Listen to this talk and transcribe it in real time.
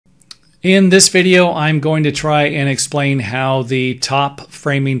In this video, I'm going to try and explain how the top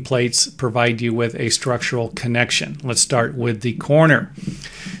framing plates provide you with a structural connection. Let's start with the corner.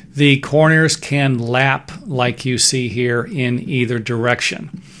 The corners can lap like you see here in either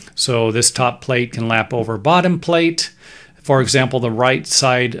direction. So this top plate can lap over bottom plate. For example, the right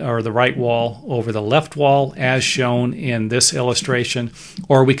side or the right wall over the left wall as shown in this illustration,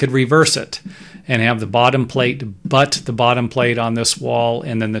 or we could reverse it and have the bottom plate butt the bottom plate on this wall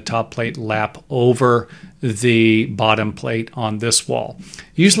and then the top plate lap over the bottom plate on this wall.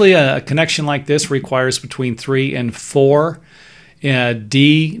 Usually a connection like this requires between 3 and 4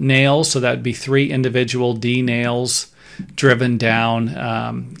 D nails, so that would be 3 individual D nails driven down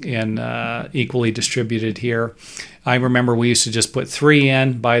and equally distributed here. I remember we used to just put 3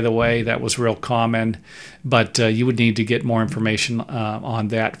 in, by the way. That was real common, but you would need to get more information on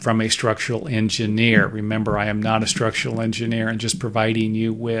that from a structural engineer. Remember, I am not a structural engineer and just providing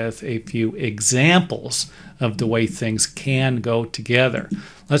you with a few examples of the way things can go together.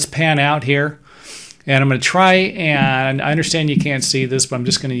 Let's pan out here, and I'm going to try, and I understand you can't see this, but I'm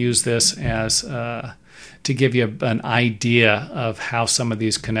just going to use this as to give you an idea of how some of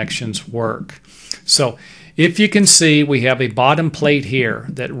these connections work. So if you can see, we have a bottom plate here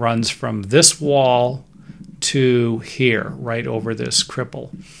that runs from this wall to here, right over this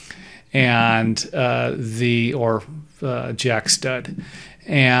cripple, and jack stud.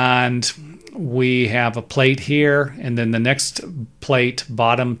 And we have a plate here, and then the next plate,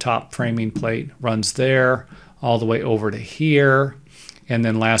 bottom top framing plate, runs there all the way over to here. And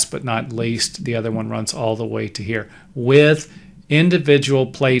then last but not least, the other one runs all the way to here with individual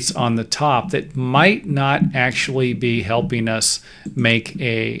plates on the top that might not actually be helping us make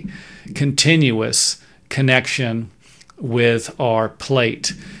a continuous connection with our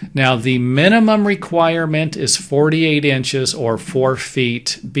plate. Now, the minimum requirement is 48 inches or 4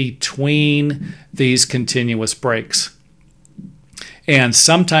 feet between these continuous breaks. And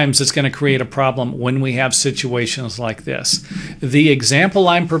sometimes it's going to create a problem when we have situations like this. The example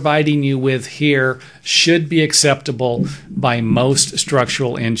I'm providing you with here should be acceptable by most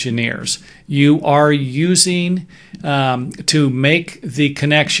structural engineers. You are using, to make the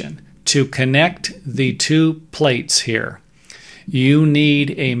connection, to connect the 2 plates here, you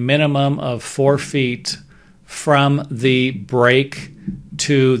need a minimum of 4 feet from the break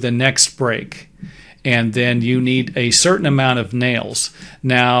to the next break. And then you need a certain amount of nails.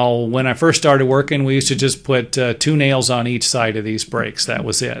 Now, when I first started working, we used to just put 2 nails on each side of these breaks. That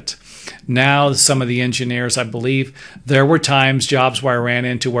was it. Now, some of the engineers, I believe, there were jobs where I ran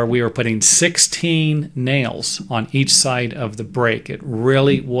into where we were putting 16 nails on each side of the break. It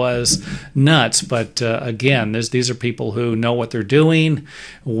really was nuts. But again, these are people who know what they're doing.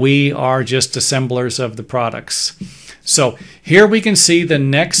 We are just assemblers of the products. So here we can see the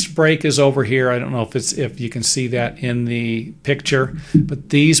next break is over here. I don't know if you can see that in the picture, but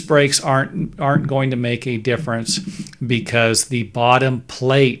these breaks aren't going to make a difference because the bottom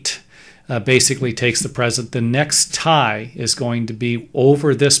plate basically takes the precedent. The next tie is going to be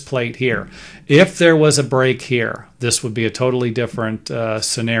over this plate here. If there was a break here, this would be a totally different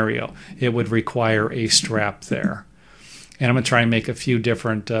scenario. It would require a strap there. And I'm going to try and make a few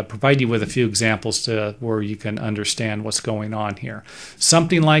different, provide you with a few examples to where you can understand what's going on here.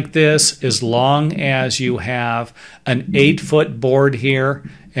 Something like this, as long as you have an 8-foot board here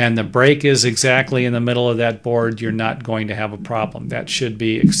and the break is exactly in the middle of that board, you're not going to have a problem. That should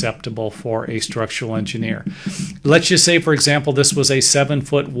be acceptable for a structural engineer. Let's just say, for example, this was a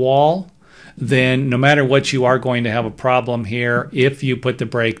 7-foot wall. Then no matter what, you are going to have a problem here if you put the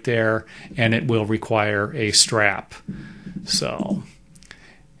break there, and it will require a strap. So,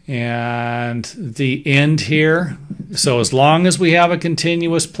 and the end here, so as long as we have a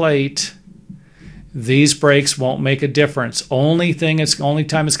continuous plate, these breaks won't make a difference. Only time it's going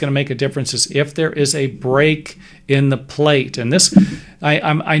to make a difference is if there is a break in the plate. And this,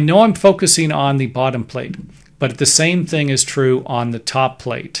 I know I'm focusing on the bottom plate, but the same thing is true on the top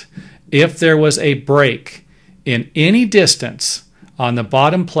plate. If there was a break in any distance on the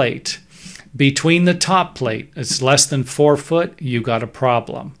bottom plate between the top plate, it's less than 4 foot, you got a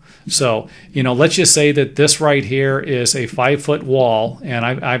problem. So, let's just say that this right here is a 5-foot wall, and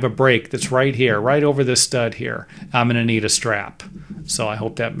I have a break that's right here, right over this stud here. I'm going to need a strap. So I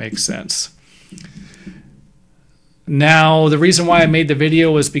hope that makes sense. Now, the reason why I made the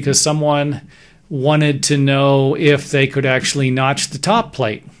video was because someone wanted to know if they could actually notch the top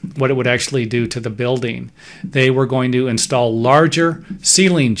plate, what it would actually do to the building. They were going to install larger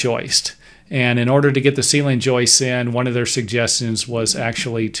ceiling joist. And in order to get the ceiling joists in, one of their suggestions was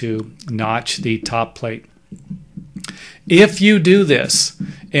actually to notch the top plate. If you do this,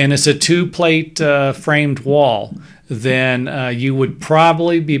 and it's a 2-plate framed wall, then you would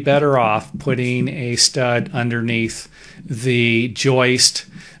probably be better off putting a stud underneath the joist,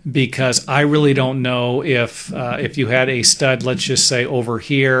 because I really don't know if you had a stud, let's just say over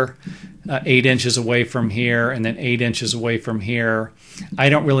here, 8 inches away from here, and then 8 inches away from here. I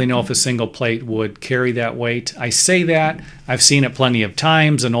don't really know if a single plate would carry that weight. I say that. I've seen it plenty of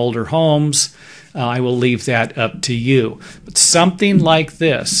times in older homes. I will leave that up to you. But something like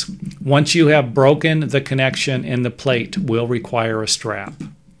this, once you have broken the connection in the plate, will require a strap.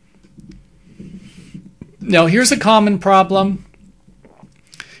 Now, here's a common problem.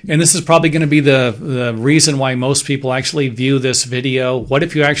 And this is probably going to be the reason why most people actually view this video. What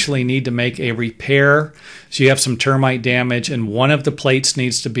if you actually need to make a repair? So you have some termite damage and one of the plates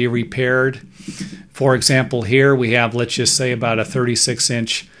needs to be repaired. For example, here we have, let's just say, about a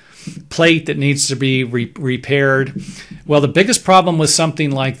 36-inch plate that needs to be repaired. Well, the biggest problem with something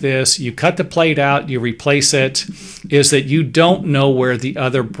like this, you cut the plate out, you replace it, is that you don't know where the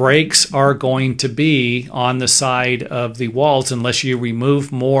other breaks are going to be on the side of the walls unless you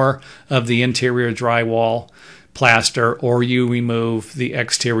remove more of the interior drywall plaster or you remove the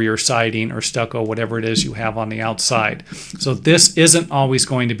exterior siding or stucco, whatever it is you have on the outside. So this isn't always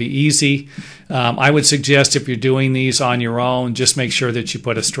going to be easy. I would suggest if you're doing these on your own, just make sure that you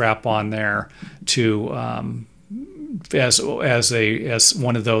put a strap on there to as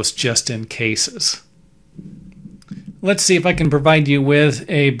one of those just in cases. Let's see if I can provide you with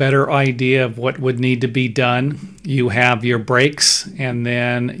a better idea of what would need to be done. You have your brakes and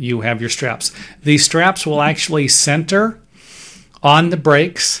then you have your straps. These straps will actually center on the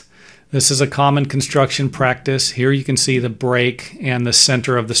brakes. This is a common construction practice. Here you can see the brake and the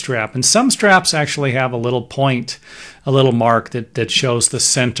center of the strap. And some straps actually have a little point, a little mark that shows the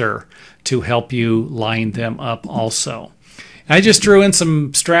center to help you line them up also. I just drew in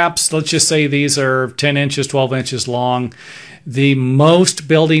some straps. Let's just say these are 10 inches, 12 inches long. The most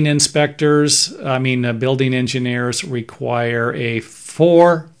building building engineers require a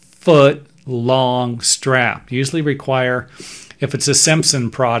 4-foot long strap. Usually require, if it's a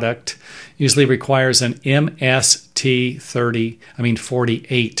Simpson product, usually requires an MST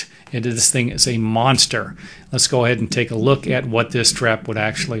 48. This thing is a monster. Let's go ahead and take a look at what this strap would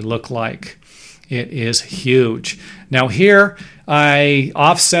actually look like. It is huge. Now here, I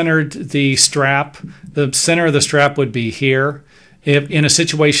off-centered the strap. The center of the strap would be here. If in a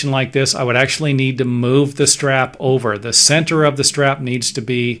situation like this, I would actually need to move the strap over. The center of the strap needs to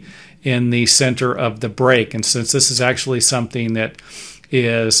be in the center of the brake. And since this is actually something that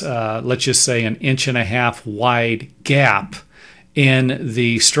is, let's just say, 1.5 inch wide gap in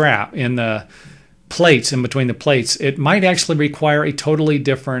the strap, in the plates, in between the plates, it might actually require a totally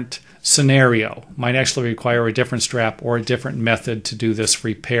different scenario, might actually require a different strap or a different method to do this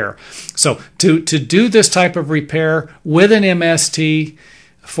repair. So to do this type of repair with an MST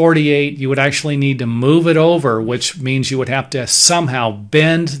 48, you would actually need to move it over, which means you would have to somehow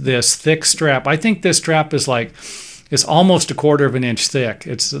bend this thick strap. I think this strap is almost 1/4 inch thick.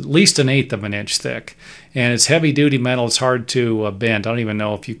 It's at least 1/8 inch thick. And it's heavy duty metal. It's hard to bend. I don't even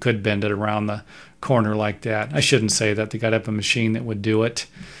know if you could bend it around the corner like that. I shouldn't say that. They got to have a machine that would do it.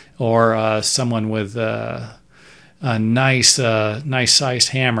 Or someone with a nice sized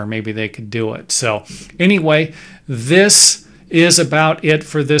hammer, maybe they could do it. So anyway, this is about it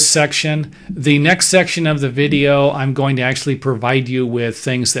for this section. The next section of the video, I'm going to actually provide you with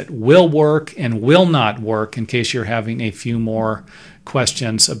things that will work and will not work in case you're having a few more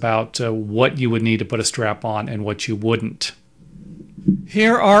questions about what you would need to put a strap on and what you wouldn't.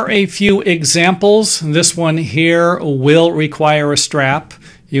 Here are a few examples. This one here will require a strap.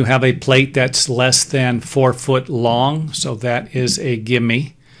 You have a plate that's less than 4 foot long, so that is a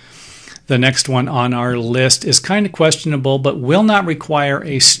gimme. The next one on our list is kind of questionable, but will not require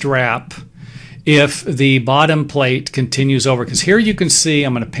a strap if the bottom plate continues over. Because here you can see,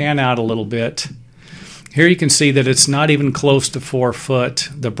 I'm going to pan out a little bit. Here you can see that it's not even close to 4 foot.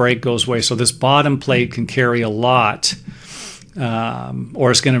 The brake goes away, so this bottom plate can carry a lot. Or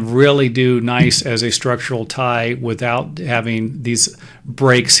it's going to really do nice as a structural tie without having these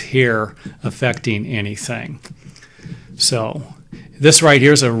breaks here affecting anything. So this right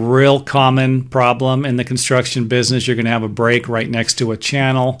here is a real common problem in the construction business. You're going to have a break right next to a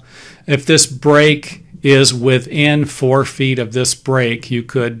channel. If this break is within 4 feet of this break, you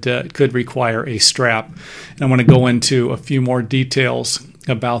could require a strap. And I want to go into a few more details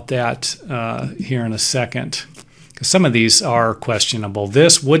about that here in a second. Some of these are questionable.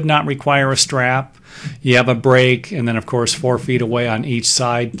 This would not require a strap. You have a break, and then, of course, 4 feet away on each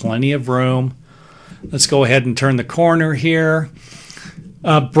side, plenty of room. Let's go ahead and turn the corner here.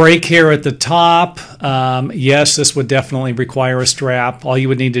 Brake here at the top. Yes, this would definitely require a strap. All you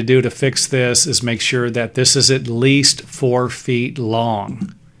would need to do to fix this is make sure that this is at least 4 feet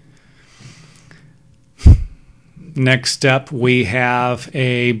long. Next step, we have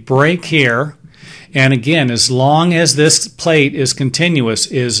a brake here. And again, as long as this plate is continuous,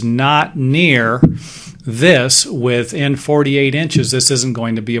 is not near this within 48 inches, this isn't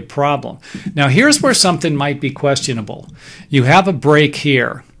going to be a problem. Now here's where something might be questionable. You have a brake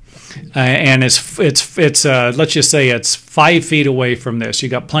here, and it's let's just say it's 5 feet away from this. You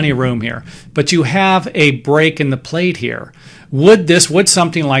got plenty of room here, but you have a brake in the plate here. Would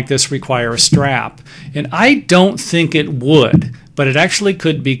something like this require a strap? And I don't think it would, but it actually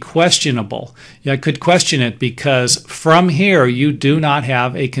could be questionable. I could question it because from here you do not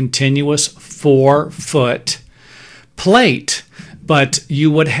have a continuous 4-foot plate, but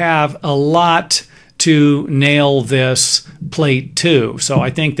you would have a lot to nail this plate to. So I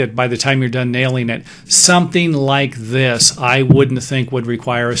think that by the time you're done nailing it, something like this I wouldn't think would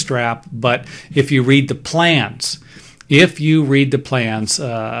require a strap. But if you read the plans,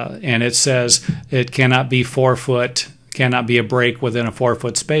 and it says it cannot be 4 foot, cannot be a brake within a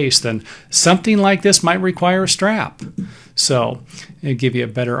 4-foot space, then something like this might require a strap. So it'll give you a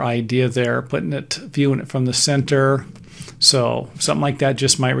better idea there, viewing it from the center. So something like that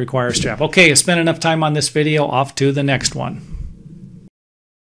just might require a strap. Okay, I spent enough time on this video. Off to the next one.